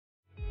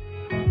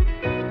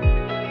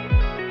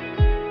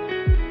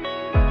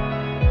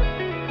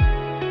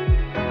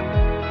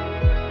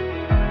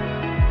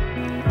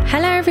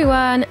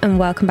everyone, and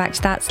welcome back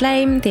to That's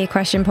Lame, the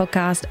Equestrian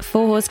podcast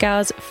for horse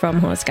girls from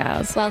horse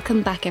girls.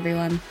 Welcome back,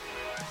 everyone.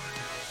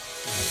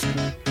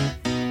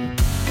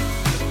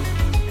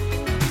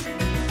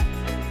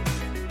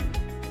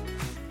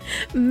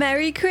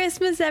 Merry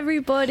Christmas,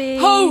 everybody!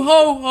 Ho,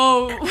 ho,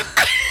 ho!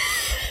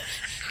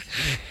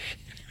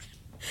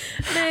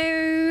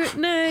 No.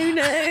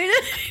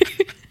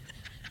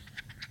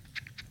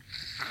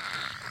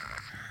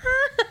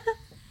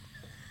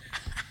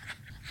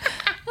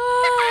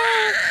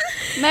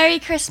 Merry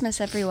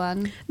Christmas,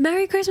 everyone.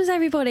 Merry Christmas,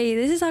 everybody.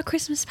 This is our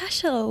Christmas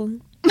special.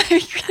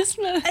 Merry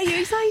Christmas. Are you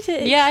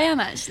excited? Yeah, I am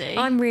actually.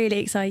 I'm really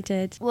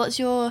excited. What's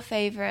your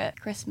favourite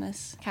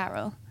Christmas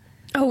carol?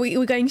 Oh,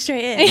 we're going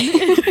straight in.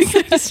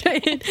 We're going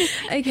straight in.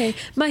 Okay,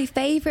 my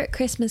favourite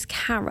Christmas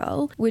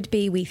carol would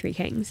be We Three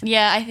Kings.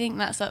 Yeah, I think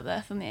that's up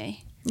there for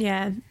me.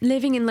 Yeah,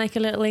 living in like a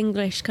little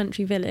English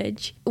country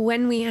village,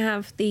 when we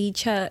have the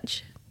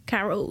church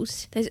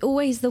carols, there's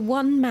always the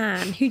one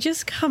man who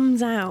just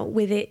comes out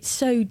with it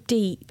so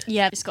deep.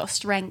 Yeah, it's got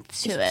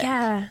strength to it.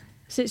 Yeah,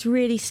 so it's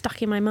really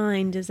stuck in my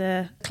mind as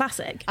a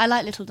classic. I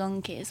like Little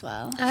Donkey as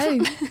well.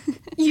 Oh,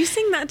 you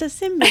sing that to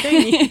Simba,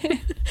 don't you?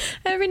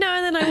 Every now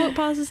and then I walk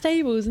past the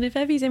stables, and if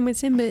Evie's in with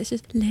Simba, it's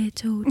just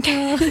Little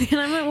Donkey,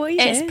 and I'm like, what are you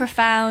doing? It's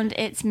profound,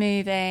 it's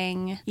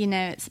moving, you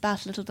know, it's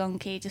about a little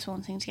donkey just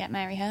wanting to get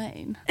Mary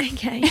home.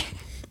 Okay.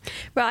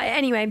 Right,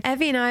 anyway,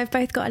 Evie and I have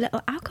both got a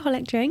little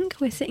alcoholic drink.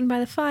 We're sitting by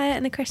the fire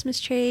and the Christmas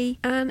tree,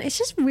 and it's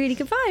just really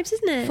good vibes,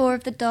 isn't it? 4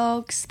 of the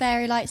dogs,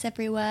 fairy lights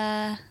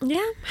everywhere.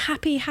 Yeah,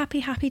 happy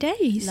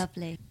days.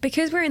 Lovely.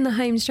 Because we're in the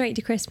home straight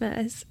to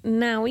Christmas,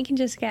 now we can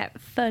just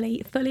get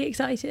fully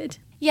excited.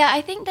 Yeah,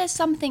 I think there's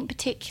something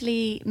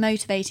particularly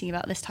motivating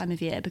about this time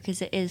of year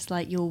because it is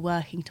like you're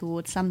working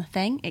towards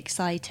something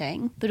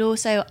exciting. But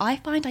also, I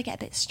find I get a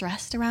bit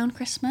stressed around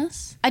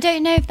Christmas. I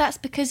don't know if that's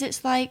because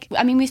it's like,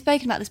 I mean, we've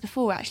spoken about this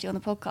before actually on the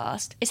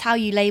podcast. It's how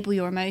you label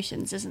your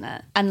emotions, isn't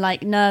it? And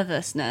like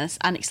nervousness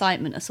and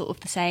excitement are sort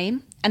of the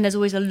same. And there's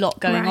always a lot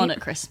going on at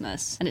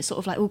Christmas. And it's sort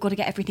of like, oh, got to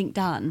get everything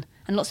done.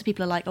 And lots of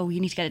people are like, oh, you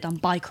need to get it done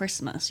by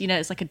Christmas. You know,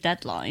 it's like a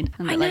deadline.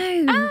 And I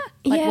know. know.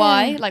 Like,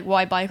 why? Like,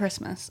 why by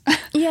Christmas?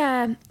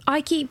 Yeah, I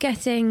keep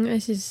getting,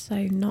 this is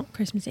so not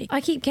Christmassy, I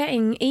keep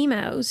getting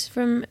emails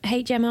from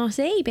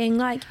HMRC being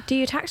like, do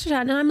your tax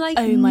return? And I'm like,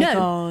 oh my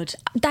God.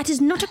 That is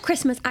not a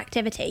Christmas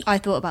activity. I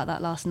thought about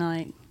that last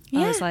night.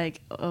 Yeah. I was like,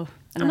 oh.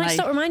 And like,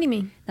 stop reminding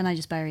me. Then I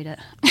just buried it.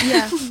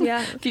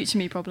 Yeah. Future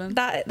me problem.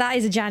 That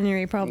is a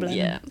January problem.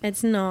 Yeah.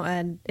 It's not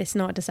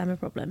a December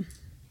problem.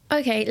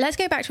 Okay, let's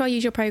go back to our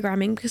usual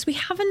programming because we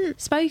haven't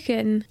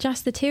spoken,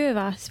 just the two of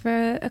us,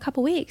 for a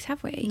couple of weeks,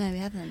 have we? No, we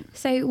haven't.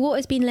 So what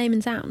has been lame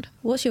and sound?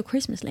 What's your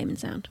Christmas lame and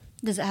sound?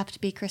 Does it have to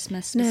be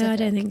Christmas specific? No, I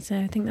don't think so.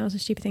 I think that was a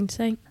stupid thing to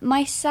say.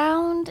 My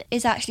sound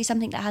is actually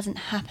something that hasn't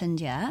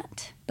happened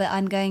yet, but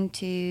I'm going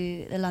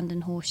to the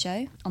London Horse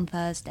Show on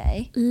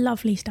Thursday.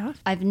 Lovely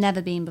stuff. I've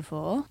never been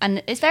before.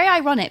 And it's very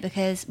ironic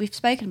because we've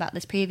spoken about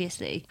this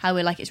previously, how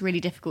we're like, it's really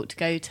difficult to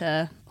go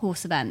to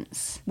horse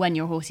events when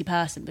you're a horsey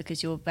person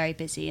because you're very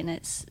busy and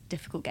it's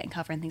difficult getting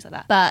cover and things like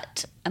that.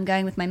 But I'm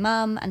going with my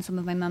mum and some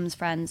of my mum's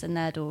friends and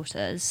their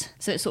daughters.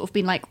 So it's sort of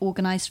been like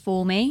organised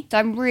for me. So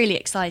I'm really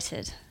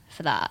excited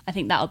for that. I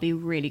think that'll be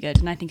really good,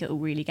 and I think it'll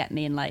really get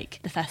me in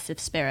like the festive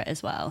spirit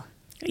as well.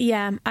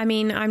 Yeah, I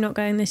mean, I'm not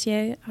going this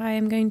year. I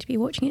am going to be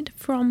watching it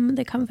from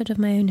the comfort of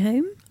my own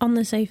home on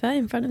the sofa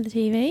in front of the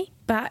TV,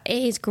 but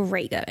it is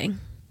great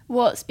going.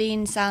 What's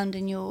been sound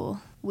in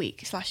your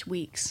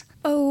week/weeks?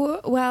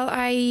 Oh, well,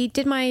 I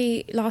did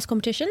my last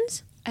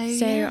competitions.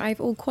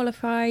 I've all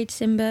qualified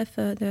Simba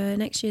for the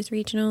next year's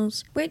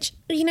regionals, which,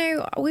 you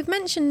know, we've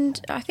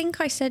mentioned, I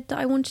think I said that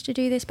I wanted to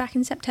do this back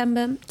in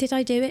September. Did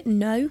I do it?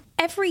 No.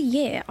 Every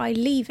year I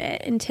leave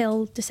it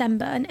until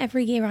December, and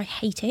every year I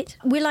hate it.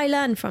 Will I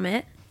learn from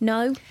it?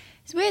 No.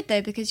 It's weird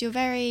though, because you're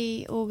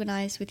very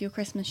organised with your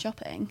Christmas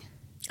shopping.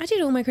 I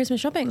did all my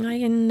Christmas shopping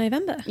in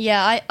November.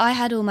 Yeah, I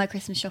had all my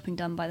Christmas shopping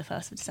done by the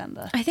 1st of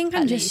December. I think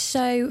I'm just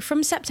so,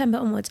 from September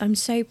onwards, I'm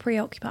so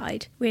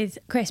preoccupied with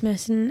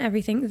Christmas and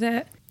everything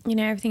that, you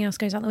know, everything else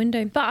goes out the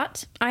window.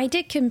 But I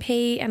did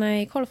compete and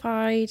I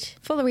qualified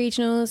for the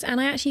regionals, and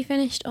I actually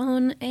finished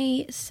on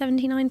a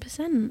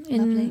 79%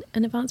 in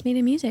an advanced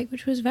media music,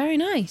 which was very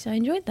nice. I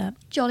enjoyed that.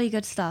 Jolly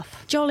good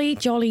stuff. Jolly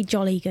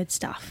good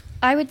stuff.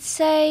 I would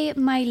say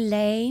my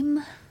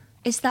lame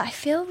is that I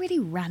feel really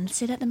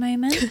rancid at the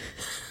moment.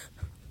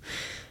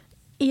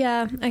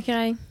 Yeah,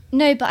 okay.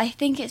 No, but I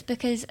think it's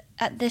because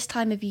at this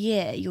time of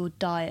year, your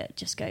diet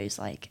just goes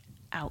like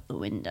out the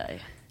window.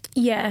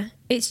 Yeah,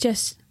 it's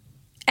just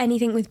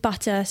anything with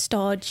butter,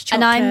 stodge,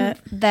 chocolate. And I'm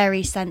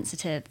very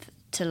sensitive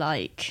to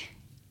like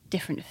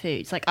different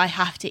foods. Like I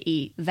have to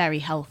eat very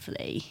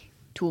healthily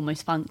to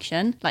almost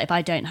function. Like if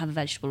I don't have a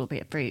vegetable or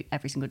a fruit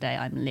every single day,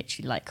 I'm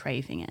literally like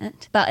craving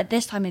it. But at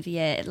this time of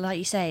year, like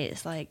you say,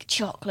 it's like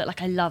chocolate.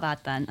 Like I love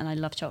Advent and I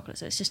love chocolate,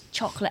 so it's just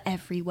chocolate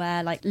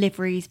everywhere. Like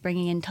liveries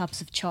bringing in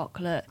tubs of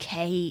chocolate,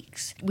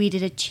 cakes. We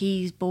did a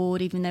cheese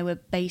board, even though we're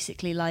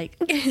basically like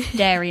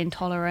dairy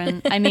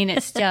intolerant. I mean,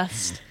 it's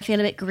just, I feel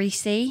a bit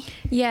greasy.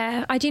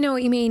 Yeah, I do know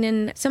what you mean.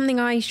 And something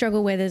I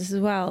struggle with as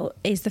well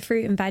is the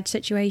fruit and veg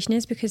situation,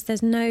 is because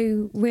there's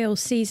no real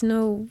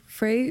seasonal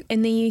fruit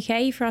in the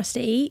UK for us to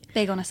eat.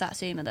 Big on a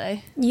satsuma though.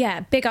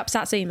 Yeah, big up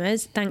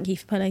satsumas. Thank you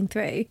for pulling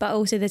through. But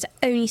also there's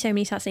only so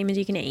many satsumas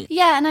you can eat.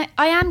 Yeah, and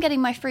I am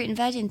getting my fruit and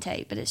veg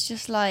intake, but it's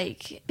just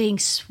like being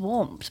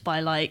swamped by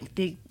like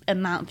the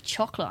amount of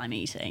chocolate I'm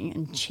eating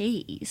and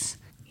cheese.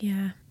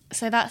 Yeah.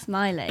 So that's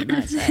my lane,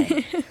 I'd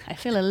say. I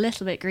feel a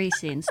little bit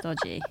greasy and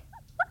stodgy.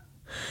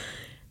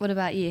 What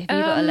about you? Have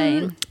you got a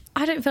lane?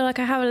 I don't feel like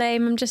I have a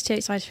lane. I'm just too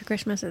excited for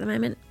Christmas at the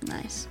moment.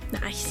 Nice.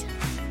 Nice.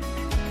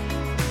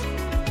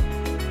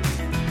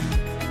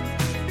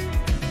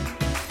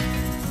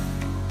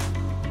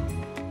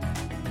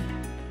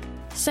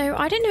 So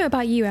I don't know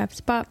about you,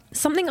 Evs, but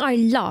something I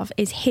love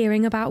is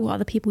hearing about what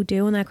other people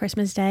do on their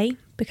Christmas day,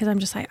 because I'm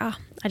just like, I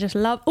just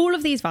love all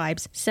of these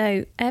vibes.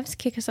 So Evs,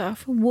 kick us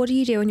off. What do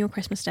you do on your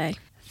Christmas day?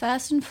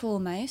 First and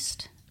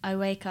foremost, I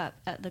wake up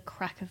at the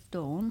crack of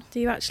dawn. Do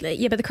you actually?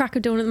 Yeah, but the crack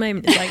of dawn at the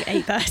moment is like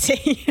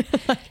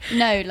 8:30.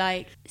 No,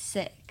 like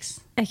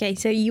 6. Okay,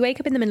 so you wake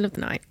up in the middle of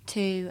the night.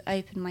 To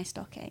open my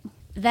stocking.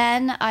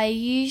 Then I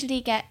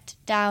usually get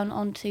down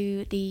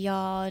onto the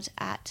yard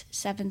at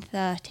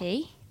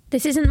 7:30.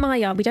 This isn't my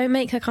yard. We don't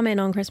make her come in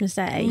on Christmas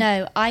Day.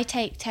 No, I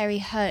take Terry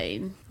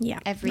home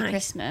every nice.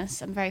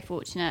 Christmas. I'm very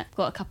fortunate.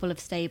 Got a couple of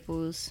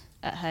stables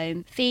at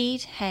home.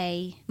 Feed,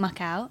 hay, muck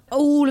out.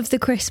 All of the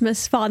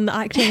Christmas fun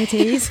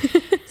activities.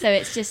 So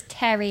it's just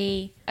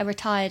Terry, a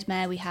retired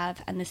mare we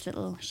have, and this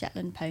little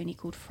Shetland pony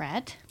called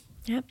Fred.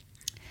 Yep,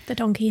 the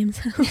donkey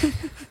himself.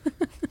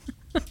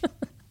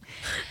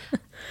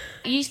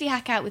 I usually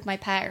hack out with my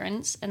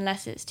parents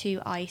unless it's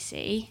too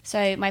icy.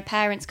 So my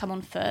parents come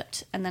on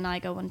foot and then I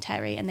go on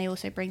Terry, and they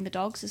also bring the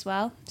dogs as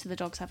well. So the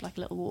dogs have like a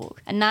little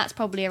walk. And that's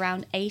probably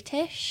around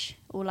 8ish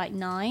or like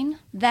 9.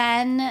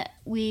 Then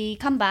we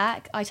come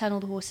back, I turn all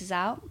the horses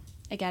out,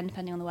 again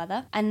depending on the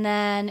weather, and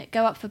then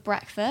go up for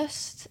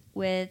breakfast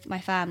with my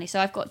family. So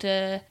I've got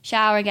to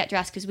shower and get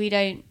dressed because we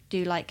don't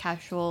do like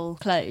casual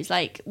clothes.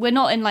 Like we're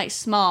not in like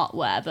smart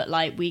wear, but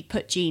like we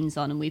put jeans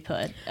on and we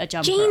put a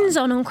jumper Jeans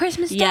on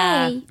Christmas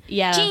Day?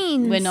 Yeah.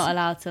 Jeans? We're not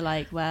allowed to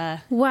like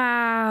wear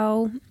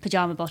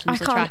pyjama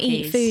bottoms I or can't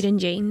trackies. eat food in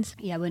jeans.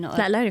 Yeah, we're not.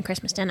 Let alone a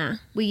Christmas dinner.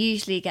 We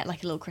usually get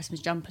like a little Christmas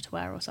jumper to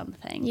wear or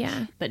something.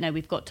 Yeah. But no,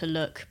 we've got to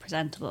look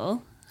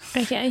presentable.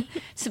 Okay.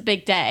 It's a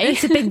big day.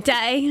 It's a big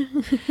day.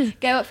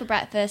 Go up for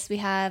breakfast. We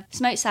have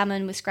smoked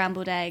salmon with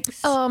scrambled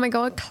eggs. Oh my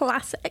God,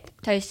 classic.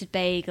 Toasted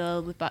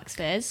bagel with Bucks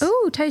Fizz.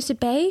 Oh, toasted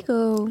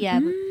bagel. Yeah.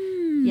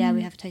 Yeah,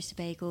 we have a toasted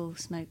bagel,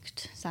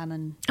 smoked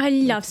salmon. I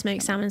love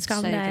smoked salmon,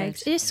 scrambled So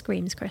eggs. good. It just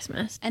screams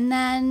Christmas. And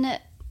then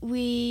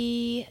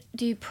we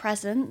do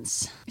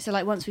presents. So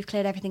like once we've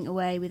cleared everything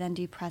away, we then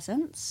do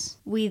presents.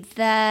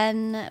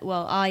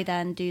 I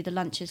then do the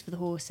lunches for the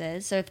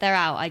horses. So if they're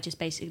out, I just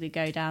basically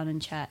go down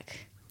and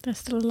check. They're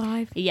still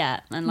alive. Yeah,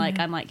 and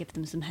I might give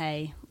them some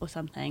hay or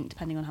something,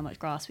 depending on how much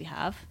grass we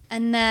have.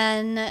 And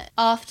then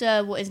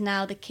after what is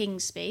now the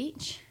King's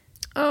speech,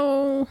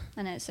 Oh.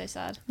 I know it's so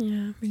sad,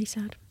 Yeah, really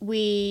sad.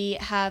 we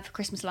have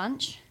Christmas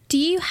lunch. Do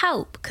you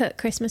help cook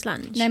Christmas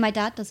lunch? No, my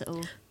dad does it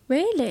all.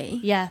 Really?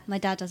 Yeah, my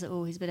dad does it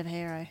all. He's a bit of a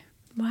hero.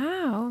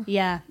 Wow.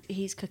 Yeah,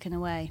 he's cooking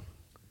away.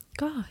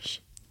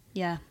 Gosh.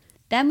 Yeah.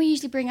 Then we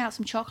usually bring out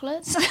some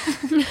chocolates.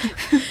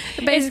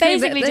 It's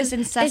basically just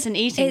incessant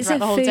eating throughout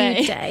the whole day.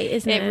 It's a food day,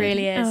 isn't it? It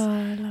really is. Oh,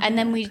 I love and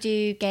then it. we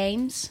do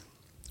games.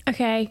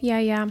 Okay,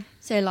 yeah.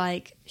 So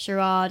like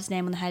charades,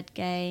 name on the head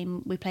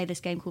game. We play this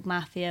game called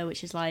Mafia,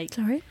 which is like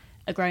Sorry?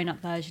 a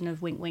grown-up version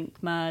of Wink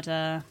Wink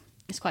Murder.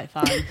 It's quite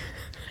fun. I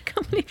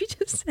can't believe you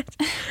just said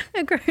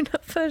a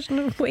grown-up version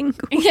of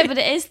Wink Wink. Yeah, but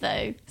it is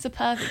though. It's a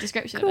perfect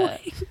description of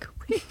it. Wink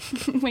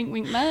Wink. Wink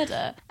Wink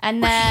Murder.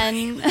 And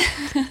then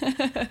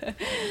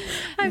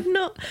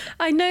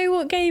I know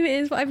what game it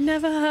is, but I've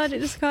never heard it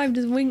described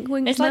as Wink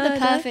Wink it's Murder. like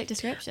the perfect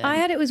description. I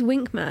heard it was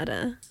Wink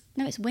Murder.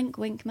 No, it's Wink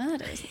Wink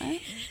Murder, isn't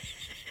it?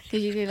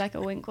 Because you do like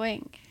a wink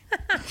wink.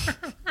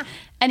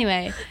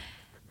 Anyway,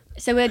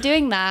 so we're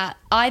doing that.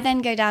 I then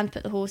go down to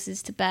put the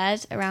horses to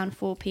bed around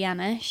 4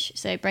 p.m-ish.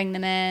 So bring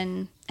them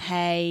in,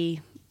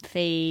 hay,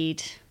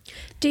 feed.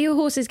 Do your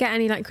horses get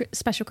any like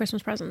special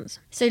Christmas presents?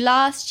 So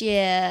last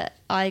year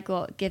I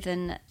got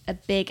given a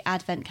big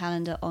advent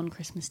calendar on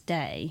Christmas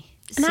Day.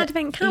 An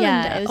advent calendar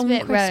Yeah, it was on a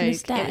bit Christmas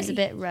rogue. Day? It was a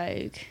bit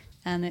rogue.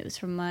 It was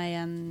from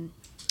my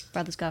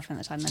brother's girlfriend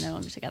at the time. They're no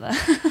longer together.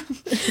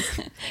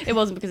 It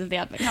wasn't because of the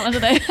advent calendar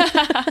though.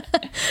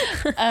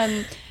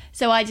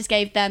 So I just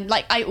gave them,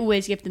 like, I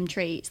always give them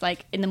treats.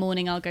 Like, in the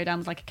morning I'll go down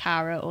with, like, a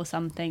carrot or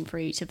something for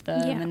each of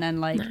them. Yeah. And then,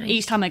 like, Nice.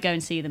 each time I go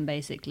and see them,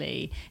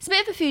 basically. It's a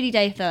bit of a foodie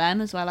day for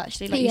them as well,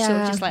 actually. Like, you sort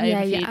of just, like,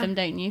 overfeed them,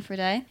 don't you, for a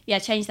day? Yeah,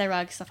 change their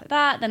rugs, stuff like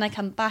that. Then I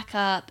come back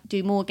up,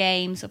 do more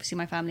games. Obviously,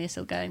 my family is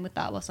still going with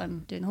that whilst I'm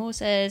doing the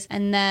horses.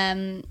 And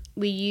then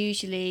we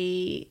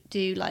usually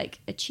do, like,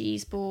 a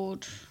cheese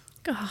board.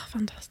 Oh,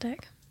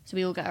 fantastic. So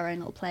we all get our own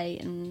little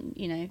plate and,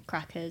 you know,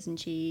 crackers and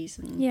cheese.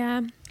 And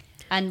Yeah.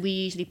 And we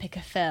usually pick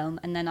a film,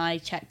 and then I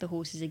check the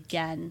horses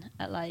again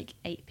at like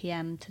 8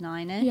 p.m. to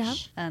 9ish.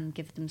 Yeah.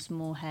 Give them some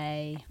more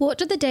hay. What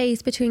do the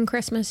days between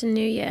Christmas and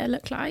New Year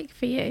look like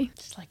for you?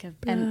 Just like a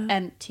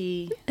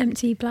empty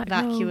black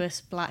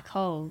vacuous black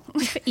hole.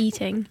 for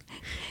eating.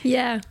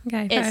 Yeah,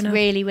 okay, fair It's enough.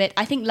 really weird.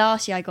 I think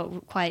last year I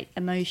got quite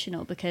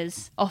emotional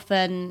because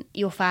often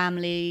your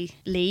family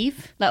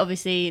leave. Like,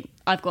 obviously,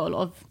 I've got a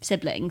lot of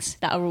siblings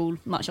that are all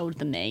much older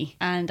than me,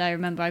 and I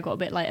remember I got a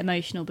bit like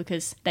emotional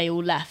because they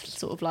all left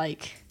sort of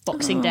like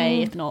Boxing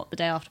Day, if not the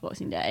day after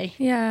Boxing Day.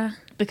 Yeah.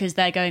 Because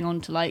they're going on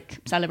to like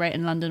celebrate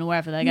in London or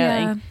wherever they're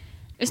Yeah. going.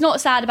 It's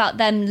not sad about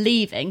them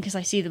leaving because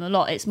I see them a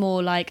lot. It's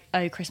more like,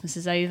 oh, Christmas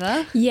is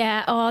over.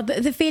 Yeah,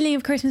 the feeling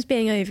of Christmas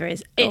being over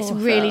is It's awful.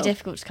 really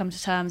difficult to come to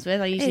terms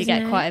with. I usually Isn't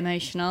get it? quite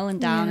emotional and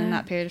down in Yeah.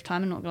 that period of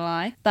time, I'm not gonna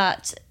lie.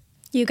 But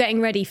You're getting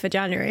ready for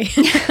January.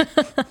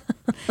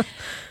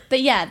 But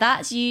yeah,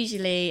 that's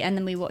usually, and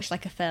then we watch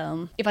like a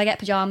film. If I get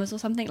pajamas or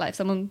something, like if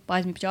someone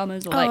buys me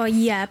pajamas, or like, Oh,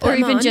 yeah, put or 'em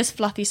even on. just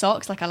fluffy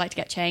socks, like I like to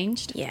get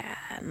changed. Yeah,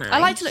 nice. I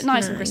like to look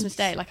nice on Christmas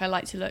Day. Like I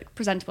like to look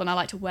presentable, and I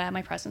like to wear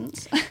my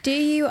presents. Do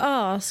you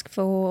ask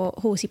for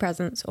horsey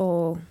presents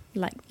or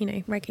like, you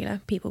know,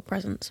 regular people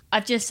presents?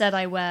 I've just said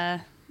I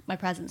wear my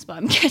presents, but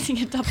I'm getting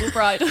a double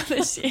bridal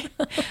this year.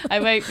 I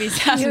won't be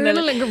sat in You're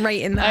the gonna look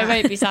great in that. I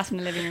won't be sat in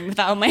the living room with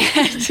that on my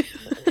head.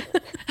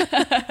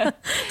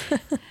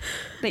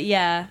 But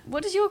yeah,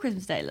 what does your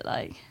Christmas Day look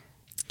like?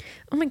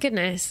 Oh my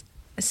goodness.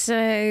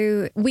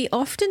 So we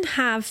often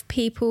have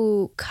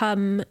people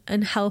come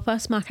and help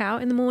us muck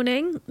out in the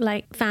morning,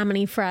 like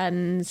family,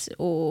 friends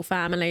or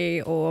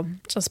family or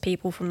just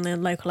people from the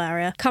local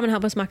area come and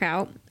help us muck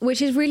out,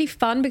 which is really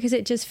fun because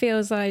it just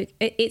feels like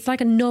it's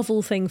like a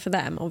novel thing for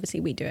them.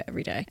 Obviously we do it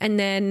every day. And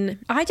then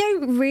I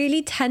don't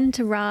really tend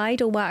to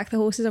ride or work the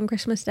horses on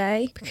Christmas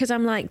Day because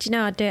I'm like, do you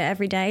know, I do it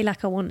every day.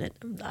 Like I want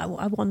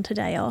a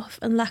day off.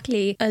 And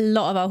luckily a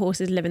lot of our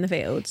horses live in the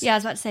fields. Yeah, I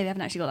was about to say we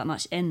haven't actually got that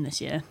much in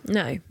this year.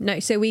 No.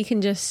 So we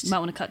can just... You might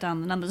want to cut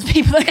down the numbers of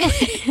people that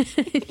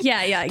come.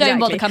 Yeah, exactly. Don't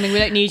bother coming, we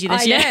don't need you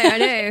this year. I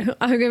know.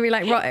 I'm going to be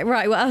like,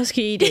 right, what else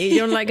can you do?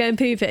 You want to like go and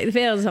poo pick the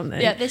field or something?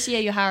 Yeah, this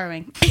year you're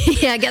harrowing.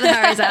 Yeah, get the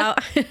harrows out.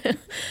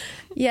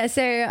 Yeah,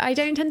 so I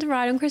don't tend to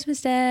ride on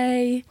Christmas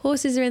Day.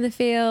 Horses are in the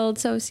field,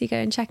 so obviously go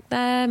and check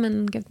them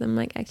and give them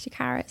like extra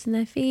carrots in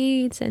their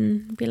feeds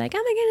and be like,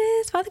 oh my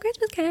goodness, Father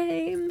Christmas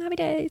came, happy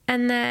days.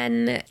 And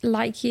then,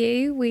 like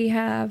you, we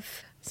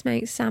have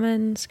smoked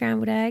salmon,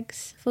 scrambled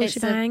eggs, full It's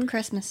shebang. a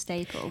Christmas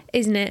staple.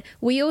 Isn't it?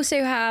 We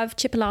also have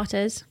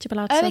chipolatas.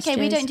 Chipolata Oh, sausages.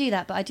 okay, we don't do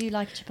that, but I do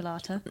like a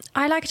chipolata.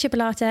 I like a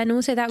chipolata, and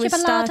also that was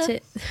Chipolata.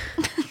 started...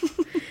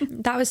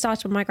 That was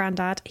started with my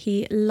granddad.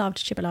 He loved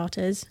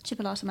chipolatas.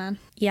 Chipolata man.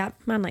 Yeah,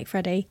 man like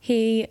Freddie.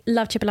 He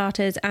loved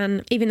chipolatas,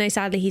 and even though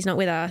sadly he's not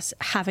with us,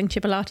 having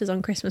chipolatas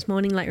on Christmas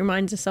morning like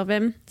reminds us of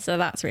him. So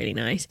that's really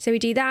nice. So we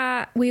do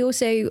that. We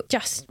also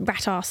just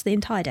rat ass the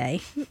entire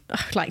day,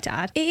 I'd like to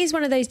add. It is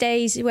one of those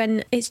days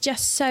when it's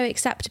just so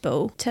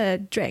acceptable to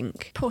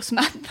drink. Poor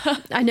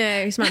Samantha. I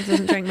know Samantha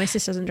doesn't drink, my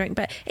sister doesn't drink,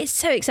 but it's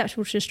so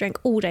acceptable to just drink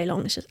all day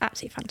long. It's just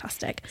absolutely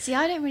fantastic. See,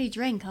 I don't really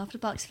drink. After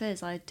Bucks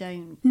Fizz, I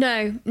don't.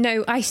 No,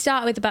 I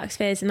start with the Bucks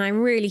Fizz and I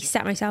really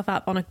set myself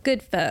up on a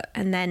good foot,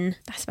 and then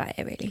that's about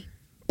it really.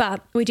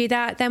 But we do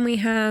that. Then we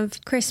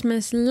have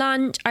Christmas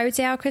lunch. I would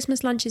say our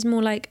Christmas lunch is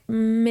more like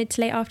mid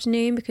to late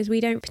afternoon because we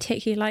don't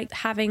particularly like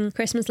having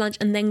Christmas lunch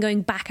and then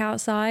going back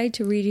outside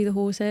to redo the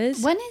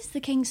horses. When is the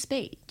King's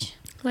Speech?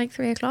 Like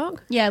 3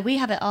 o'clock? Yeah, we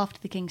have it after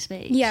the King's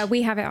Speech. Yeah,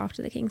 we have it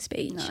after the King's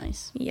Speech.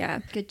 Nice. Yeah.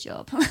 Good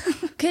job.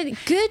 Good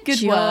Good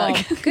job.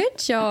 work. Good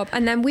job.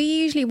 And then we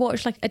usually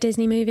watch like a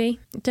Disney movie.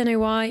 Don't know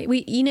why.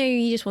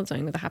 You just want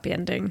something with a happy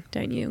ending,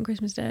 don't you, on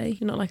Christmas Day?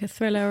 You're not like a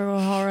thriller or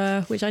a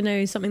horror, which I know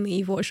is something that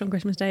you've watched on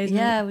Christmas Day, isn't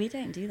Yeah, it? we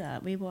don't do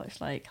that. We watch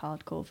like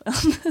hardcore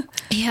film.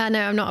 Yeah, no,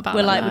 I'm not about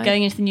We're that like, life. we're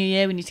going into the new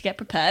year, we need to get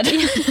prepared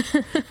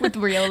with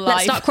real life.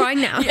 Let's start crying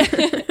now.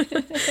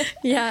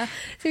 Yeah.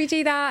 So we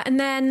do that. And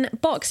then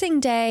Boxing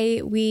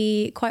Day,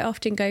 we quite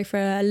often go for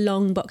a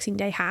long Boxing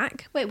Day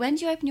hack. Wait, when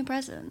do you open your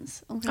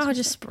presents? On Christmas Oh,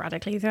 just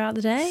sporadically throughout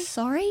the day.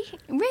 Sorry?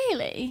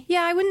 Really?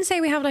 Yeah, I wouldn't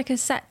say we have like a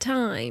set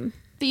time.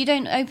 But you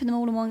don't open them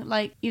all in one,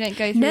 like, you don't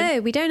go through...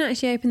 No, we don't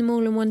actually open them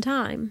all in one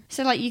time.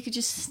 So, like, you could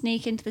just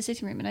sneak into the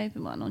sitting room and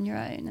open one on your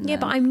own. And Yeah, then...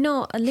 but I'm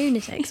not a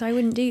lunatic, so I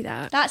wouldn't do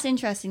that. That's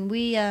interesting.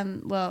 We,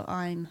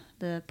 I'm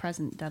the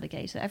present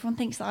delegator. Everyone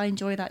thinks that I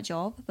enjoy that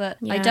job, but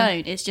I Yeah.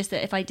 don't. It's just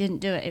that if I didn't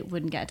do it, it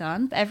wouldn't get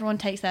done. But everyone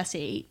takes their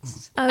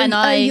seats.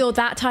 Oh, you're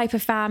that type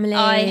of family.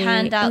 I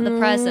hand out the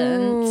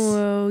presents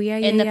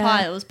in the yeah.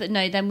 piles, but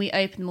no, then we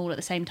open them all at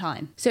the same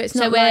time. So it's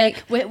not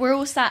we're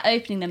all sat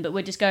opening them, but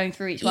we're just going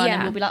through each one,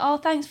 and we'll be like, oh,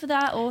 thanks for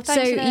that, or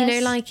thanks for this. you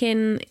know, like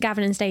in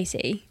Gavin and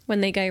Stacey,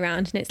 when they go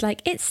round and it's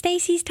like, it's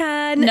Stacey's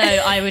turn. No,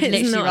 I would It's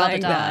literally not rather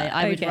like die. that.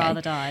 I would Okay.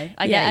 rather die.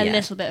 I Yeah, get a yeah.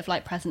 little bit of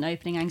like present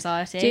opening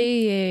anxiety. Do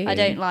you? I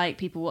don't like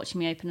people watching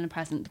me open a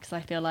present because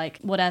I feel like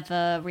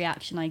whatever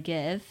reaction I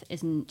give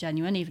isn't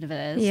genuine, even if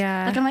it is.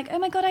 Yeah. Like I'm like, oh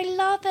my God, I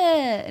love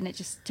it. And it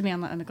just, to me,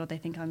 I'm like, oh my God, they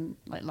think I'm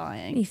like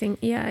lying. You think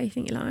you're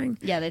lying.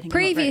 Yeah, they think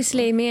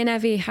Previously, I'm not me and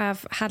Evie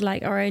have had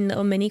like our own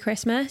little mini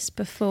Christmas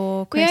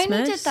before grateful. Christmas.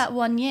 We only did that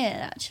one year,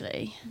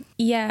 actually.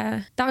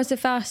 Yeah, that was the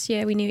first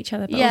year we knew each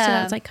other, but Yeah. also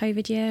that was like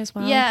COVID year as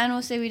well. Yeah, and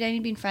also we'd only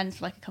been friends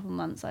for like a couple of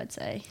months, I'd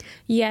say.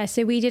 Yeah,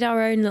 so we did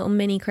our own little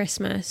mini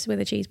Christmas with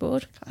a cheese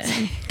board.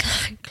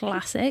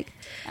 Classic.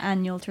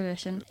 Annual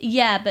tradition.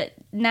 Yeah, but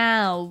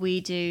now we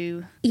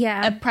do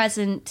Yeah. a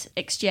present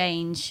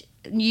exchange,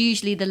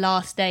 usually the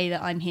last day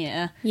that I'm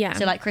here. Yeah.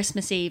 So like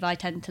Christmas Eve, I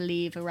tend to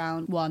leave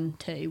around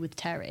 1-2 with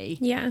Terry.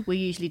 Yeah. We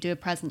usually do a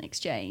present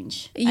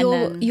exchange.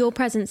 Your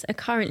presents are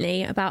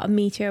currently about a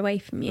metre away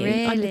from you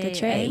under the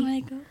tree. Oh my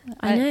God.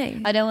 I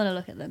know. I don't want to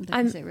look at them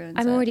because it ruins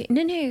I'm it. already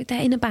no,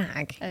 they're in a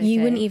bag. Okay.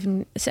 You wouldn't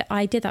even. So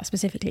I did that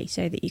specifically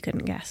so that you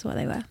couldn't guess what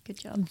they were. Good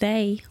job.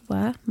 They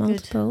were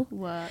multiple. Good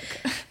work.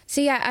 So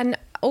yeah, and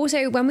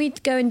also when we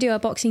go and do our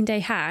Boxing Day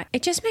hack,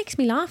 it just makes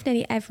me laugh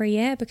nearly every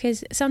year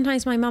because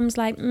sometimes my mum's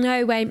like,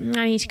 no, wait,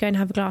 I need to go and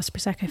have a glass of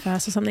Prosecco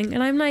first or something.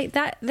 And I'm like,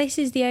 this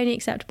is the only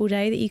acceptable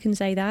day that you can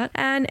say that.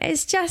 And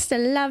it's just a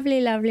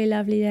lovely, lovely,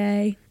 lovely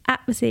day.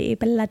 Absolutely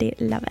bloody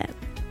love it.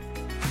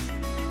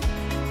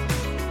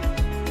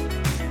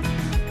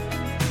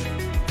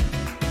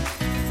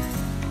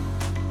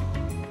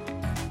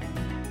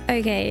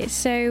 Okay,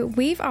 so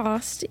we've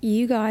asked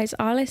you guys,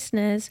 our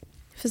listeners,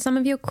 for some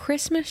of your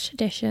Christmas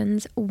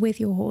traditions with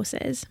your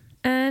horses.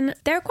 And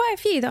there are quite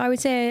a few that I would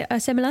say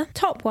are similar.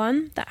 Top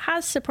one that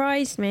has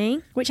surprised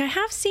me, which I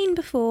have seen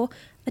before,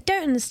 I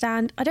don't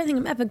understand, I don't think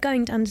I'm ever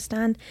going to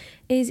understand,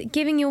 is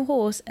giving your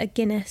horse a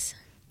Guinness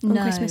on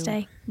Christmas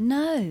Day.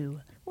 No.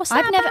 What's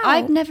that about?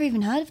 I've never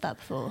even heard of that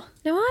before.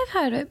 No, I've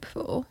heard it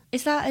before.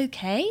 Is that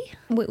okay?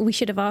 We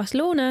should have asked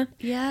Lorna.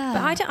 Yeah.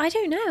 But I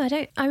don't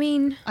know. I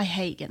mean, I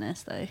hate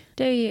Guinness though.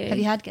 do you? Have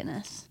you had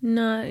Guinness?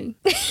 No.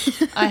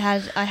 I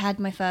had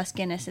my first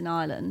Guinness in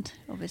Ireland,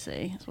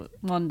 obviously. That's what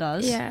one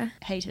does. Yeah.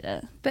 Hated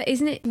it. But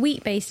isn't it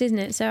wheat-based, isn't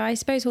it? So I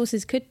suppose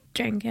horses could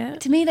drink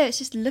it. To me though, it's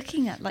just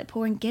looking at like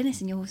pouring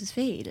Guinness in your horse's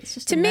feed. It's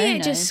just To a me, no-no.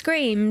 it just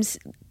screams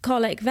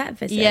colic vet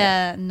visit.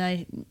 Yeah,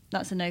 no,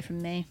 that's a no from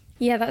me.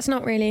 Yeah, that's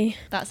not really...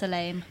 That's a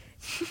lame.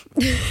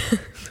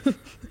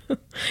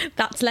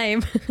 That's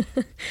lame.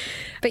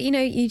 But you know,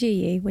 you do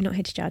you. We're not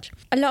here to judge.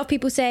 A lot of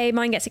people say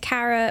mine gets a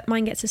carrot,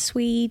 mine gets a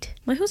Swede.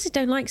 My horses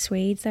don't like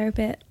Swedes. They're a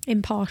bit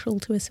impartial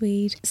to a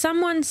Swede.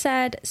 Someone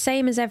said,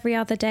 same as every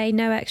other day,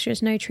 no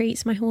extras, no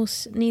treats. My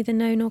horse neither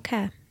know nor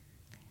care.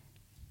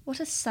 What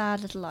a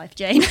sad little life,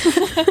 Jane.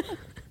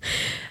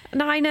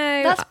 And I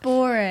know... That's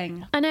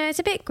boring. I know, it's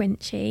a bit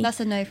grinchy.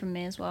 That's a no from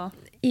me as well.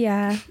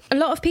 Yeah. A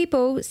lot of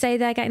people say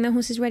they're getting their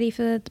horses ready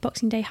for the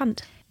Boxing Day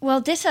hunt.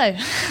 Well, ditto.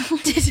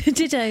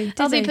 Ditto.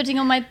 I'll be putting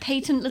on my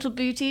patent little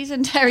booties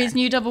and Terry's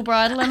new double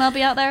bridle and I'll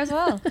be out there as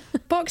well.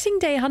 Boxing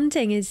Day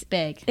hunting is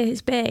Big.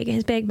 It's big.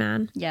 It's big,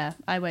 man. Yeah,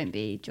 I won't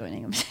be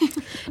joining them.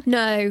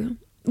 No.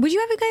 Would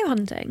you ever go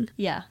hunting?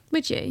 Yeah.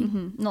 Would you?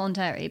 Mm-hmm. Not on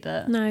Terry,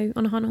 but... No,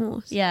 on a hunt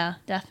horse. Yeah,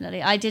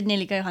 definitely. I did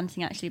nearly go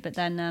hunting actually, but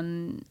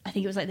then I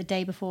think it was like the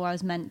day before I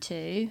was meant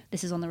to.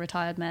 This is on the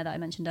retired mare that I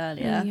mentioned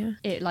earlier. Oh, yeah.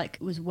 It like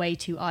was way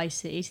too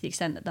icy to the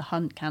extent that the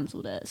hunt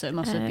cancelled it. So it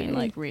must have been Oh.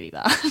 like really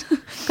bad.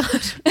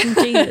 God,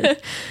 Jesus.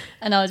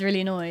 And I was really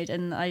annoyed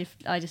and I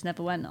just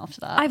never went after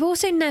that. I've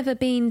also never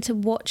been to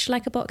watch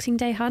like a Boxing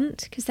Day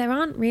hunt because there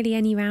aren't really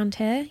any around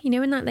here. You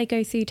know, when like they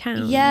go through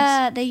towns.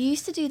 Yeah, they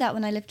used to do that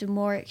when I lived in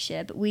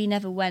Warwickshire, but we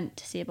never went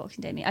to see a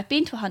Boxing Day meet. I've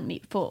been to a hunt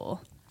meet before.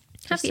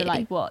 Just Have to you?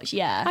 like watch,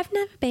 yeah. I've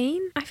never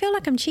been. I feel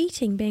like I'm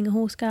cheating being a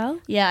horse girl.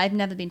 Yeah, I've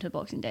never been to a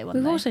Boxing Day one.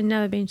 We've though. also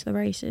never been to the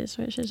races,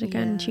 which is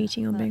again Yeah,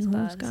 cheating on being a that's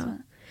horse bad, isn't girl.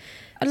 it?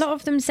 A lot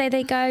of them say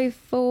they go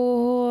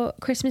for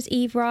Christmas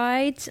Eve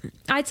rides.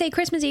 I'd say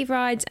Christmas Eve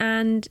rides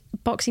and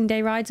Boxing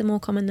Day rides are more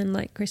common than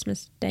like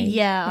Christmas Day.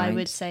 Yeah, rides.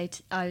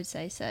 I would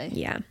say so.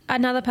 Yeah.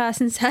 Another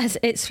person says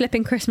it's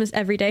flipping Christmas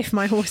every day for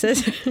my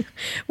horses,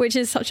 which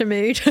is such a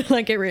mood.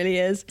 Like it really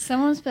is.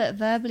 Someone's put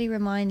verbally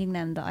reminding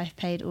them that I've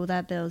paid all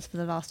their bills for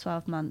the last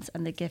 12 months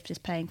and the gift is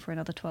paying for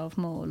another 12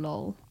 more,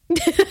 lol.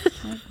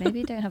 Well, maybe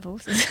you don't have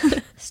horses.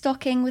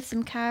 Stocking with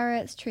some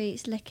carrots,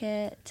 treats,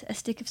 licket, a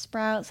stick of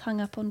sprouts hung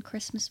up on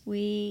Christmas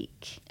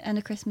week, and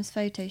a Christmas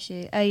photo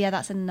shoot. Oh yeah,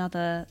 that's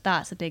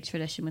a big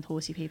tradition with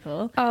horsey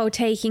people. Oh,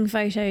 taking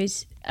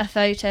photos. A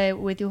photo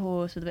with your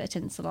horse with a bit of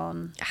tinsel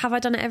on. Have I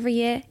done it every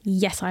year?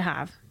 Yes, I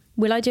have.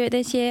 Will I do it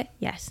this year?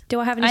 Yes. Do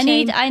I have any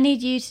shame? I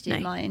need you to do No.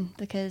 mine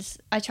because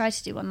I tried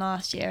to do one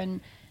last year and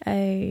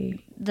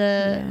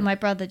My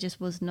brother just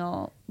was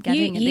not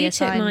getting the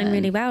assignment. You took mine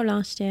really well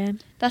last year.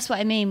 That's what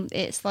I mean.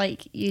 It's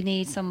like you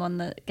need someone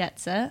that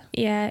gets it.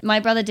 Yeah. My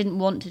brother didn't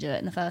want to do it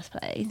in the first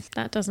place.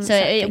 That doesn't. So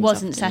it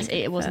wasn't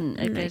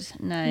no. good.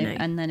 No.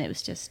 And then it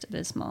was just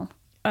abysmal.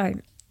 Oh.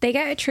 They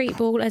get a treat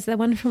ball as the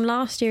one from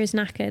last year is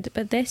knackered,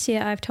 but this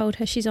year I've told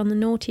her she's on the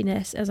naughty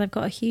list as I've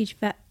got a huge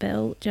vet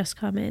bill just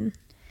come in.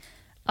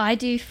 I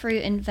do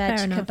fruit and veg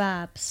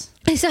kebabs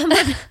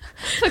Someone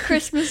for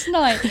Christmas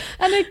night.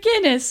 And a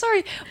Guinness.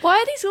 Sorry, why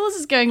are these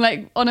horses going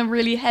like on a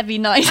really heavy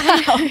night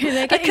out?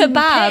 A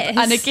kebab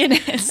and a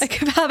Guinness. A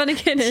kebab and a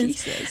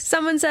Guinness. Jesus.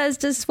 Someone says,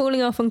 does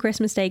falling off on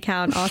Christmas Day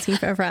count? Asking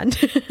for a friend.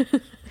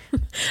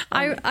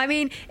 I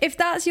mean, if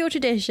that's your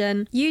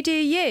tradition, you do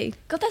you.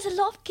 God, there's a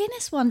lot of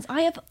Guinness ones.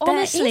 I have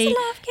honestly there is a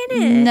lot of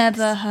Guinness.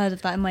 Never heard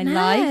of that in my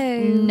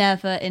life.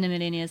 Never in a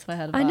million years have I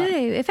heard of that. I know.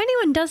 If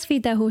anyone does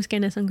feed their horse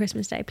Guinness on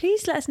Christmas Day,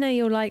 please let us know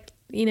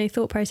your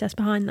thought process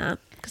behind that,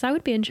 because I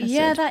would be interested.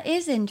 Yeah, that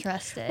is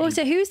interesting.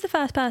 Also, who's the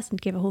first person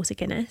to give a horse a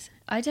Guinness?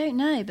 I don't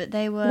know, but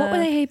they were... What were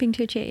they hoping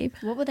to achieve?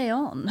 What were they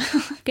on?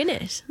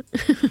 Guinness.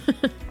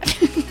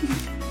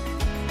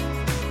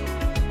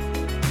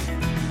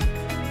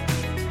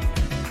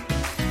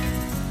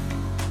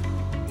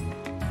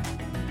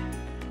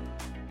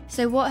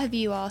 So what have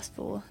you asked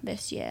for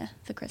this year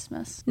for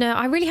Christmas? No,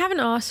 I really haven't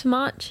asked for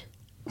much.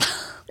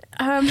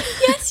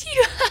 Yes,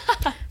 you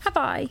have. Have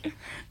I?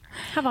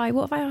 Have I?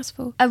 What have I asked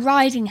for? A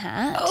riding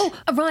hat. Oh,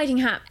 a riding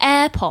hat.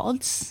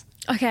 AirPods.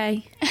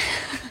 Okay.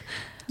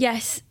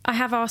 Yes, I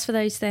have asked for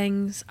those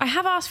things. I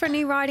have asked for a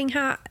new riding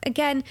hat.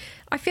 Again,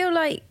 I feel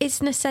like it's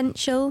an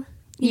essential,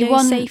 you know,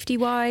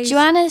 safety-wise.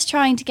 Joanna's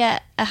trying to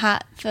get a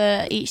hat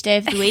for each day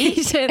of the week.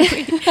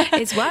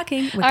 It's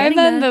working. I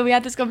remember we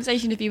had this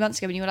conversation a few months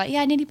ago when you were like,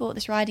 yeah, I nearly bought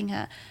this riding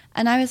hat.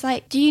 And I was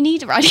like, do you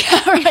need a riding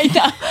hat right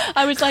now?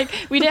 I was like,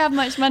 we don't have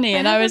much money.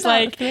 And I was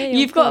like,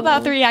 you've got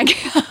about 3 hanging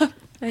up.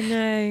 I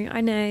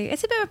know.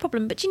 It's a bit of a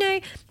problem. But, you know,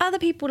 other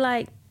people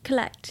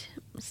collect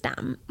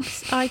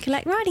stamps. I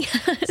collect riding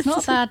hats. It's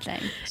not a bad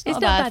thing. It's not a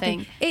bad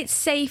thing. It's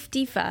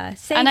safety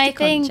first. And I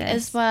think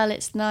as well,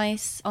 it's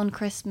nice on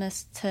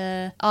Christmas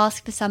to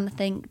ask for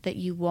something that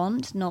you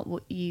want, not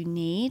what you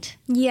need.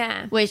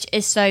 Yeah. Which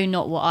is so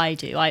not what I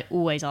do. I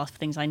always ask for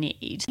things I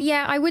need.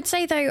 Yeah, I would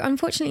say though,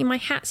 unfortunately, my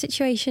hat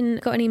situation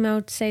got an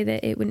email to say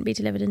that it wouldn't be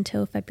delivered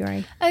until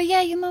February. Oh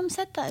yeah, your mum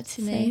said that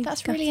to me. So,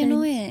 that's really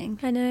annoying.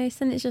 I know.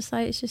 So then it's just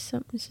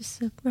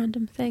a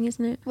random thing,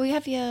 isn't it? Well, you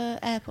have your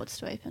AirPods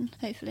to open,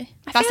 hopefully.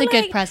 That's a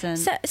good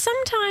present.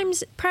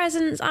 Sometimes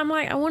presents, I'm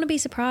like, I want to be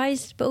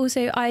surprised, but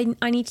also I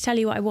need to tell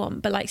you what I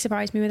want, but like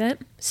surprise me with it.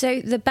 So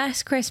the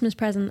best Christmas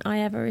present I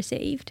ever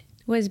received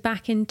was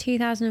back in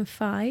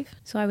 2005.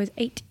 So I was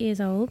 8 years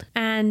old.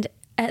 And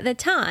at the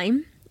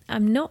time,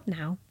 I'm not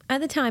now.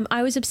 At the time,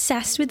 I was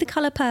obsessed with the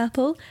colour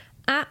purple.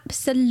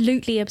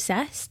 Absolutely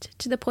obsessed,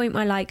 to the point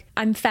where like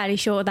I'm fairly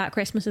sure that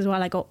Christmas as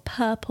well I got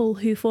purple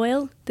hoof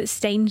oil that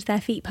stained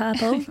their feet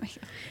purple. Oh my God.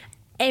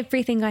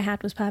 Everything I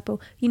had was purple.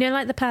 You know,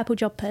 like the purple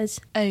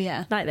joppers? Oh,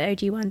 yeah. Like the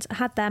OG ones. I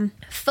had them.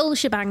 Full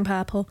shebang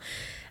purple.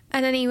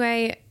 And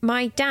anyway,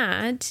 my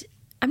dad,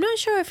 I'm not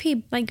sure if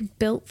he like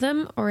built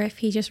them or if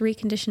he just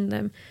reconditioned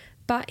them,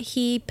 but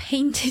he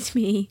painted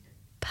me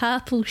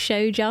purple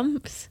show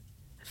jumps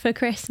for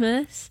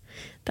Christmas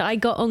that I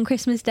got on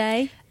Christmas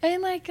Day. Oh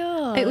my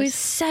God. It was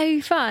so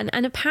fun.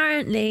 And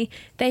apparently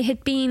they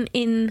had been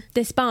in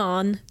this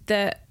barn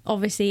that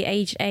obviously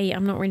aged 8,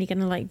 I'm not really going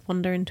to like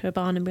wander into a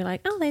barn and be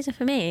like, oh, those are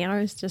for me. I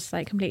was just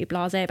like completely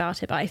blasé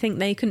about it. But I think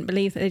they couldn't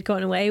believe that they'd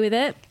gotten away with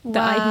it,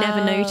 that I'd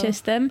never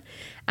noticed them.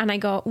 And I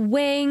got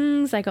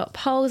wings, I got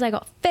poles, I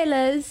got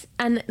fillers.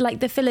 And like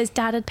the fillers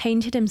dad had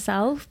painted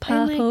himself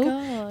purple. Oh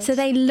my God. So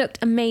they looked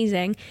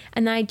amazing.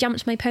 And then I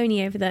jumped my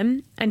pony over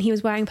them and he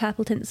was wearing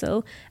purple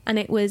tinsel. And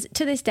it was,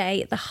 to this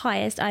day, the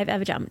highest I've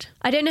ever jumped.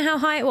 I don't know how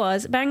high it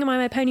was. Bearing in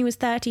mind my pony was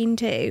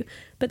 13.2.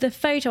 But the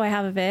photo I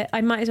have of it,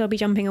 I might as well be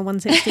jumping a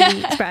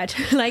 160 spread.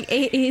 Like,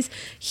 it is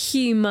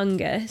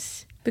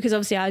humongous. Because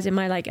obviously I was in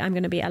my, like, I'm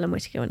going to be Ellen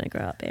Whittaker when I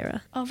grow up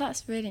era. Oh,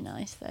 that's really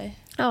nice, though.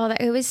 Oh,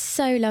 it was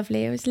so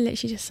lovely. It was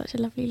literally just such a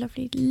lovely,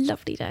 lovely,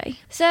 lovely day.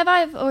 So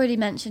I've already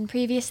mentioned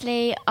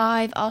previously,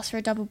 I've asked for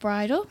a double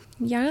bridle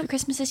for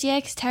Christmas this year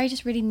because Terry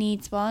just really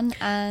needs one.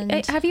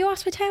 And have you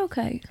asked for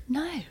tailcoat?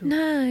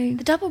 No.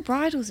 The double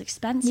bridle's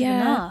expensive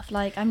enough.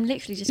 Like, I'm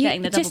literally just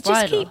getting the double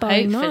bridle. Just keep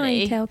buying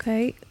my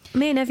tailcoat.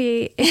 Me and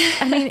Evie,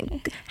 I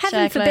mean,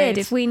 heaven forbid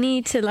if we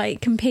need to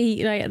like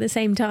compete like at the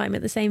same time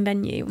at the same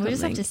venue. We'll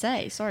just have to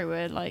say, sorry,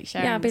 we're like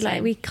sharing. Yeah, I'd be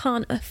like, we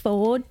can't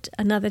afford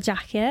another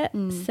jacket.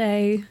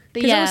 So,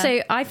 because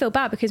also I feel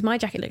bad because my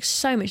jacket looks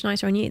so much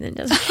nicer on you than it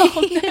does.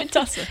 Oh, no, it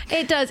doesn't.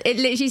 It does. It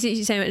literally suits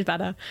you so much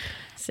better.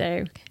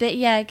 So, but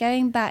yeah,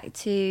 going back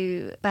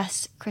to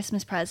best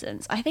Christmas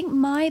presents, I think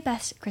my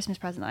best Christmas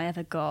present I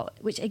ever got,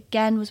 which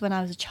again was when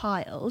I was a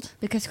child,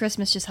 because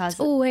Christmas just has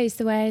always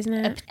the way, isn't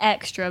it? An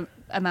extra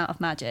amount of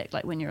magic,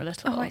 like when you're a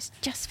little. Oh, it's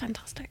just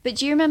fantastic. But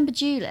do you remember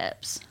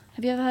tulips?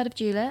 Have you ever heard of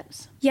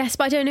tulips? Yes,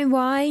 but I don't know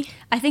why.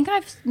 I think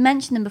I've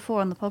mentioned them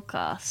before on the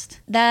podcast.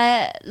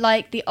 They're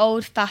like the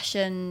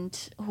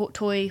old-fashioned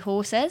toy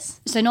horses.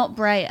 So not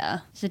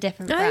Breyer, it's a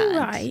different brand. Oh,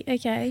 right,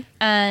 okay.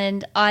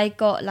 And I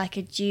got like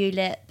a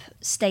tulip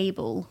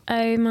stable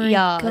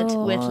yard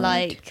with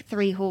like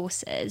 3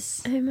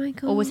 horses. Oh my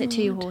God. Or was it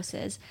 2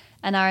 horses?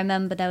 And I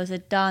remember there was a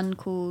dun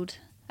called...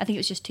 I think it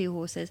was just 2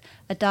 horses.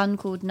 A dun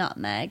called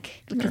Nutmeg,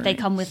 because they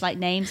come with like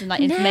names and like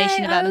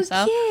information about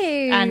themselves.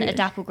 Cute. And a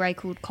dapple grey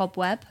called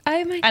Cobweb.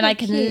 Oh my God. And I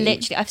can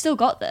literally, I've still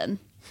got them.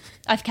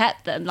 I've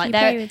kept them. Like you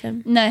play with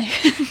them? No.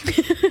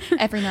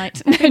 Every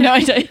night. No,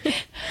 I don't.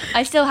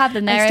 I still have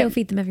them. I still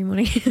feed them every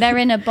morning. They're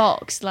in a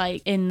box,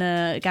 like in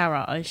the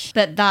garage.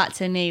 But that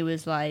to me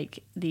was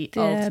like the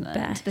ultimate.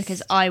 Best.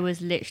 Because I was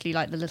literally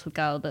like the little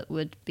girl that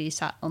would be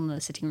sat on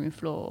the sitting room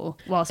floor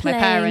whilst my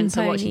Playing parents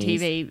are ponies. watching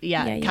TV.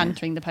 Yeah,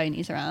 cantering the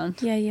ponies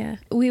around. Yeah.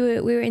 We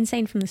were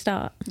insane from the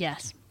start.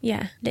 Yes.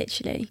 Yeah,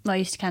 literally. Well, I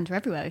used to canter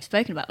everywhere. We've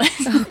spoken about this.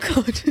 Oh,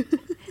 God.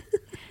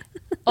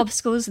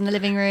 Obstacles in the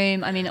living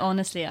room. I mean,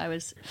 honestly, I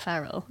was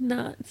feral.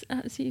 Nuts.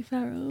 Absolutely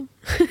feral.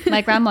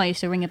 My grandma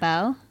used to ring a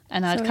bell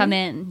and I'd come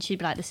in. She'd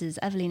be like, "This is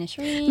Evelina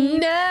Shreve."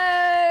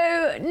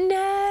 No.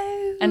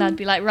 And I'd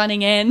be like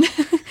running in.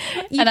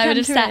 And I would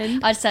have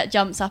in. I'd set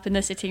jumps up in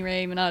the sitting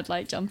room and I'd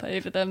like jump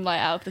over them like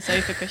out of the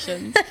sofa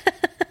cushions.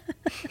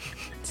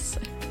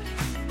 So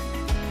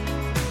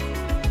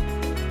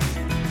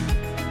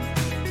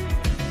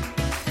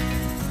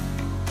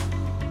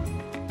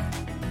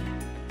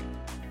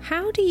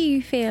How do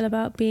you feel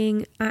about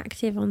being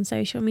active on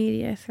social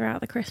media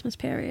throughout the Christmas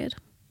period?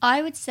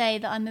 I would say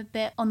that I'm a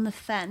bit on the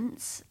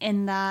fence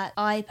in that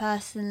I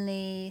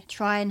personally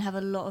try and have a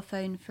lot of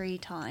phone-free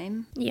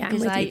time. Yeah,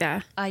 because I'm with you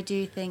there. I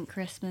do think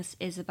Christmas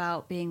is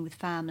about being with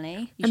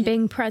family. And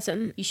being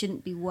present. You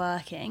shouldn't be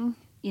working,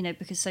 you know,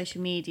 because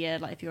social media,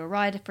 like if you're a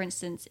rider, for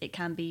instance, it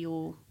can be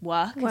your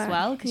work as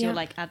well, because you're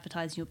like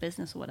advertising your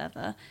business or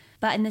whatever.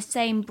 But in the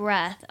same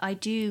breath, I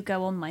do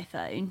go on my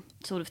phone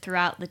sort of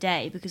throughout the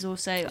day because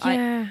also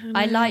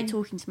I like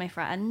talking to my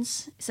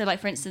friends. So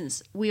like, for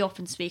instance, we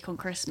often speak on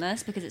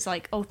Christmas because it's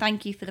like, "Oh,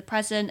 thank you for the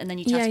present." And then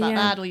you chat about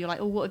that, or you're like,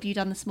 "Oh, what have you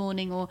done this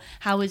morning?" Or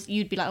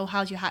you'd be like, "Oh,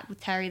 how's your hack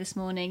with Terry this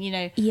morning?" You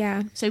know?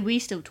 Yeah. So we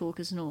still talk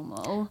as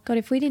normal. God,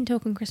 if we didn't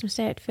talk on Christmas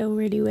Day, it'd feel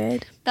really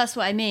weird. That's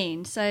what I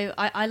mean. So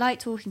I like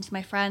talking to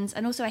my friends.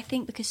 And also I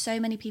think because so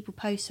many people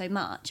post so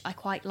much, I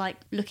quite like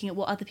looking at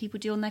what other people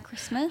do on their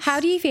Christmas. How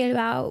do you feel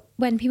about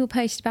when people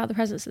post about the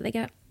presents that they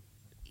get?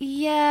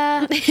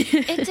 Yeah,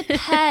 it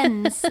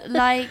depends.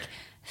 Like,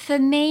 for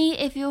me,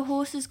 if your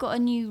horse has got a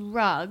new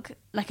rug,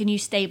 like a new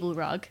stable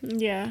rug,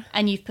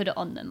 and you've put it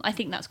on them, I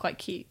think that's quite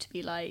cute to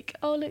be like,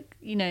 "Oh, look,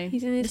 you know,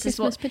 he's in his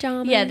Christmas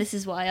pajamas." Yeah, this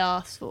is what I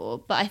asked for.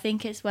 But I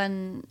think it's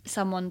when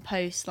someone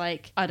posts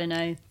like, I don't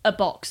know, a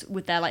box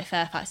with their like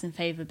Fairfax and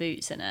Favour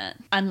boots in it,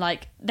 and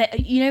like,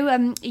 you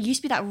know, it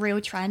used to be that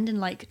real trend in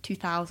like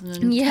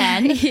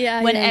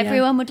 2010, when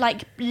everyone would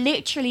like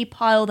literally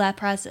pile their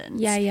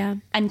presents,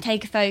 and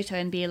take a photo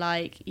and be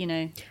like, you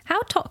know, how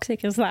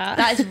toxic is that?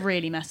 That is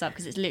really messed up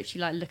because it's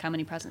literally like, look how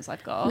many presents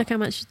I've got. Look how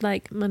much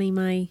like money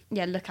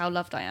look how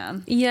loved I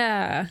am.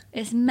 Yeah.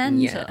 It's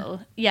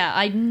mental. Yeah,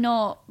 I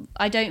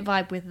don't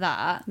vibe with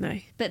that. No.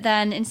 But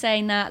then in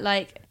saying that,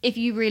 like, if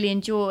you really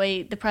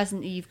enjoy the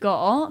present that you've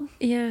got,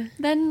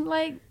 then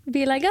like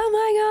be like, "Oh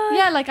my God."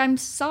 Yeah, like I'm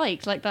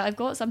psyched, like that I've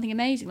got something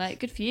amazing, like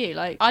good for you.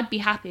 Like I'd be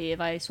happy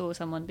if I saw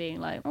someone being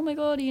like, "Oh my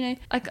God, you know,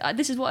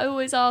 this is what I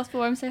always asked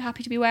for. I'm so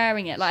happy to be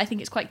wearing it." Like I think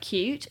it's quite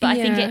cute, but I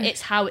think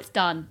it's how it's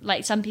done.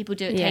 Like some people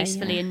do it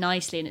tastefully and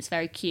nicely and it's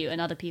very cute,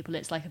 and other people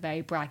it's like a very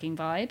bragging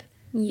vibe.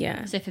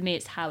 Yeah. So for me,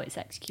 it's how it's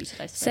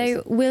executed, I suppose.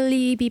 So will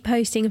you be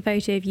posting a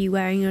photo of you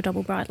wearing your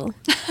double bridle?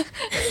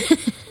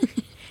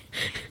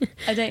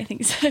 I don't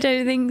think so.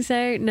 Don't think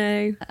so?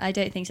 No. I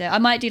don't think so. I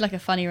might do like a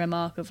funny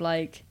remark of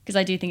like, because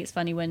I do think it's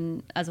funny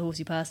when, as a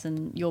horsey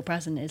person, your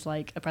present is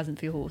like a present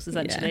for your horse,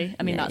 essentially. Yeah.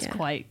 I mean,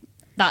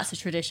 that's a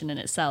tradition in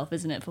itself,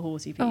 isn't it, for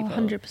horsey people? Oh,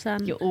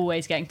 100%. You're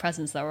always getting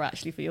presents that are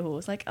actually for your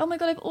horse. Like, "Oh my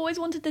God, I've always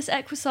wanted this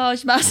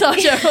equissage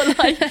massager." Or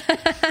like,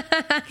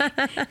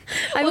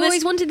 I've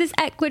always wanted this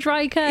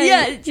equidry coat.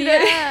 Yeah, you know?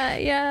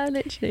 Yeah,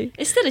 literally.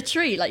 It's still a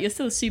treat. Like, you're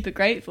still super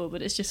grateful,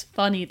 but it's just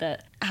funny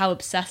that how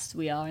obsessed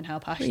we are and how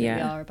passionate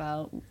we are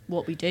about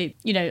what we do.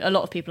 You know, a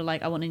lot of people are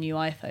like, "I want a new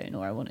iPhone,"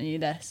 or "I want a new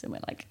this," and we're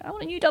like, "I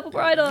want a new double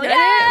bridle."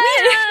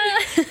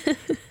 Yeah!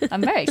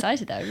 I'm very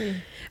excited though,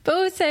 really. But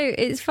also,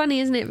 it's funny,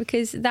 isn't it?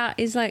 Because that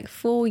is like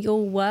for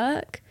your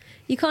work.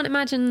 You can't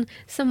imagine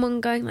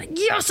someone going like,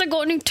 "Yes, I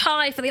got a new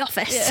tie for the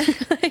office."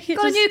 Yeah.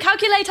 Got a new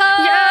calculator.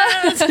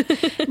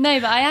 Yes. No,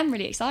 but I am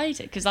really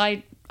excited because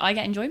I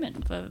get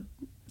enjoyment for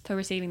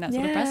receiving that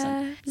sort of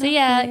present. So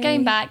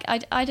going back,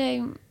 I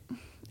don't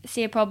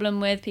see a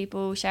problem with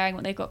people sharing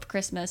what they've got for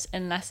Christmas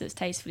unless it's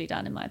tastefully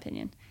done, in my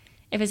opinion.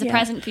 If it's a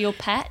present for your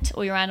pet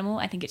or your animal,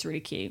 I think it's really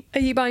cute. Are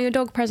you buying your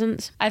dog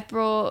presents? I've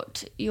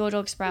brought your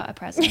dog Sprout a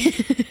present.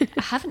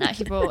 I haven't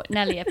actually brought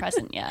Nelly a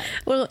present yet.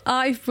 Well,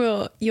 I've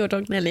brought your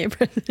dog Nelly a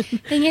present.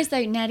 Thing is,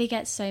 though, Nelly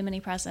gets so many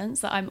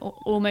presents that I'm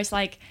almost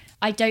like,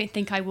 I don't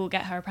think I will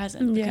get her a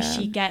present because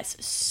she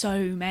gets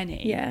so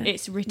many. Yeah.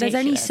 It's ridiculous.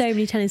 There's only so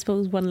many tennis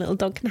balls one little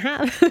dog can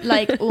have.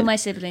 Like, all my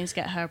siblings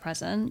get her a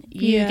present.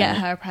 You get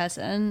her a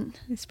present.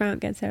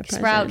 Sprout gets her a present.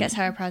 Sprout gets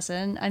her a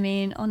present. I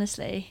mean,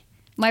 honestly...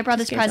 My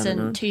brother's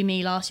present to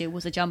me last year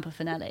was a jumper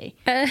for Nelly.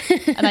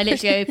 And I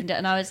literally opened it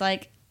and I was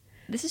like,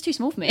 this is too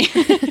small for me.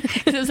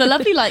 It was a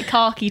lovely, like,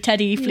 khaki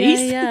teddy fleece.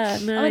 Yeah,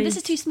 nice. I went, this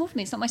is too small for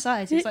me. It's not my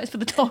size. It's like, it's for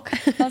the dog.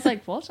 I was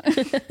like, what?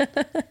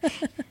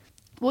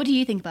 What do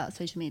you think about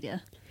social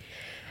media?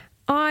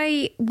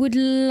 I would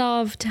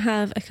love to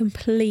have a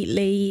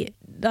completely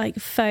like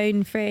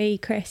phone-free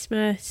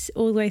Christmas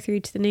all the way through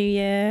to the new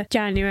year,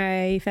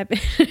 January,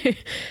 February.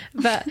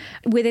 But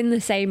within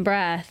the same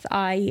breath,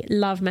 I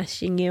love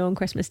messaging you on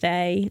Christmas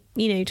Day,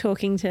 you know,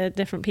 talking to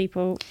different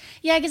people.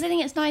 Yeah, because I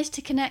think it's nice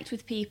to connect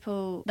with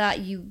people that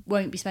you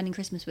won't be spending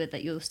Christmas with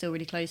that you're still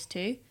really close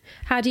to.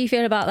 How do you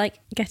feel about like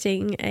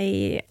getting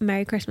a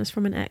Merry Christmas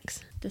from an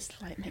ex? This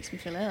like makes me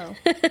feel ill.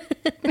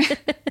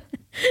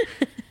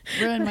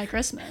 Ruin my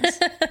Christmas.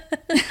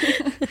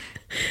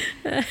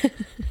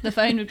 The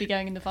phone would be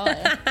going in the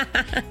fire.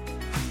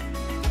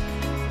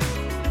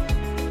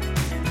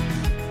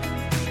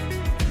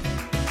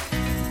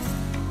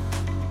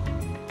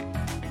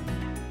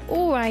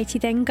 Alrighty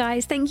then,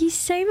 guys, thank you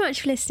so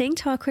much for listening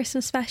to our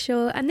Christmas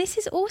special, and this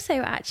is also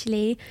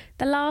actually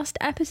the last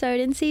episode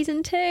in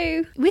season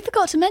 2. We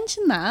forgot to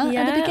mention that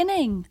at the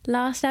beginning.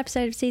 Last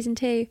episode of season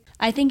 2.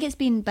 I think it's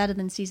been better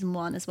than season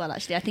 1 as well,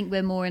 actually. I think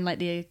we're more in like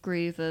the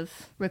groove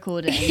of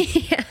recording.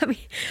 Yeah, I mean,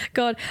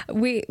 God,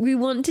 we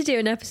want to do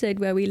an episode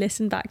where we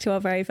listen back to our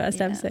very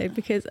first episode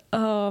because,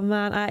 oh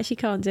man, I actually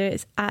can't do it.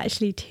 It's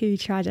actually too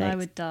tragic. I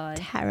would die.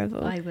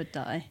 Terrible. I would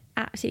die.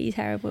 Absolutely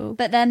terrible.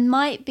 But there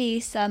might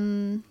be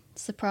some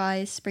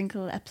surprise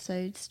sprinkle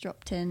episodes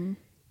dropped in.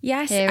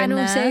 Yes, and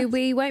also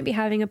we won't be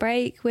having a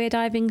break. We're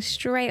diving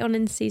straight on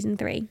into season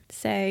 3.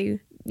 So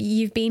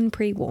you've been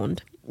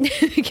pre-warned.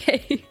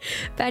 Okay.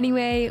 But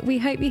anyway, we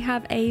hope you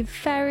have a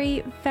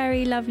very,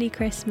 very lovely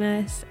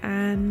Christmas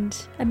and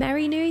a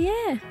Merry New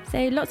Year.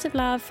 So lots of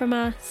love from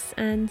us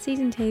and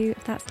season 2,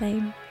 if that's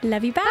lame.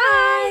 Love you.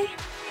 Bye.